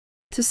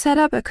To set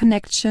up a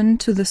connection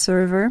to the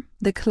server,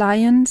 the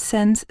client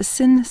sends a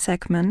SYN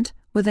segment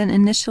with an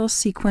initial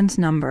sequence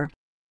number.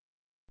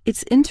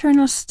 Its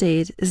internal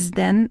state is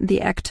then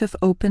the active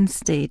open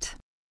state.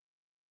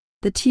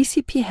 The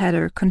TCP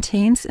header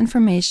contains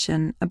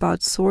information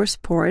about source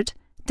port,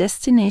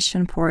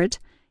 destination port,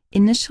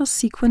 initial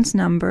sequence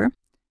number,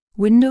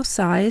 window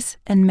size,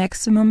 and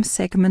maximum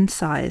segment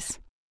size.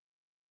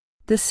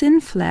 The SYN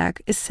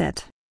flag is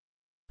set.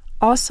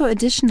 Also,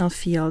 additional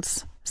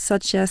fields,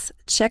 such as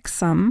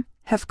checksum,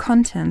 have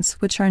contents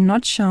which are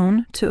not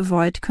shown to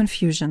avoid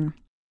confusion.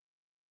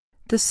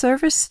 The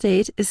server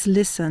state is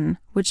listen,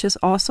 which is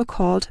also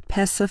called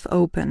passive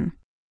open.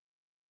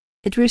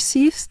 It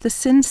receives the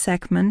SYN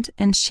segment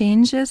and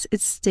changes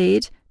its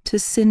state to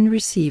SYN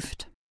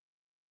received.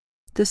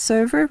 The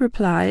server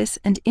replies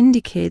and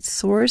indicates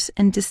source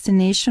and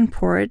destination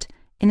port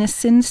in a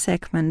SYN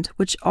segment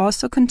which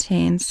also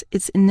contains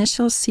its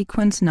initial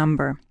sequence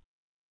number.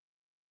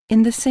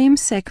 In the same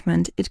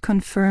segment, it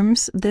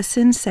confirms the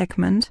SYN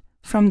segment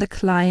from the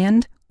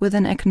client with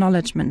an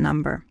acknowledgement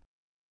number.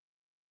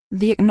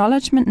 The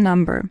acknowledgement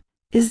number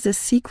is the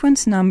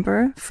sequence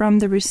number from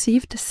the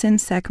received SYN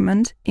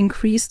segment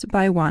increased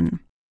by 1.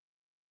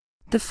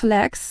 The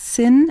flags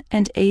SYN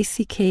and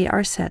ACK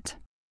are set.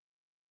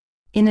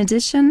 In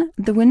addition,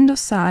 the window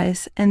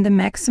size and the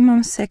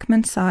maximum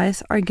segment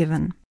size are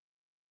given.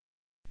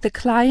 The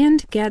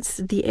client gets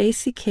the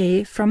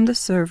ACK from the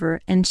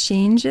server and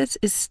changes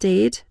its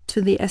state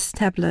to the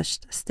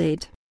established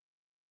state.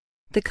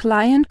 The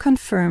client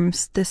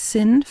confirms the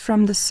SYN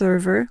from the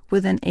server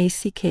with an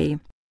ACK.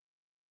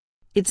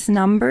 Its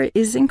number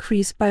is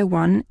increased by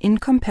 1 in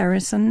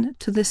comparison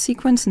to the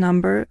sequence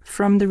number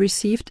from the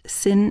received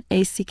SYN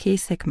ACK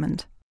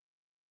segment.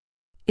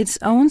 Its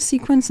own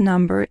sequence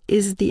number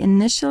is the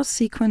initial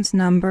sequence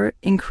number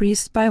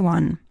increased by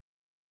 1.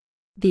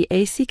 The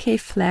ACK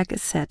flag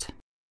is set.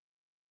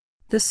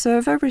 The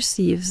server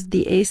receives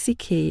the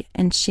ACK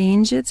and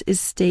changes its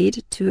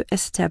state to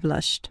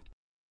established.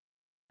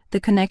 The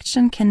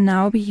connection can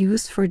now be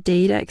used for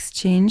data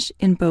exchange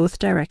in both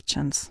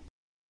directions.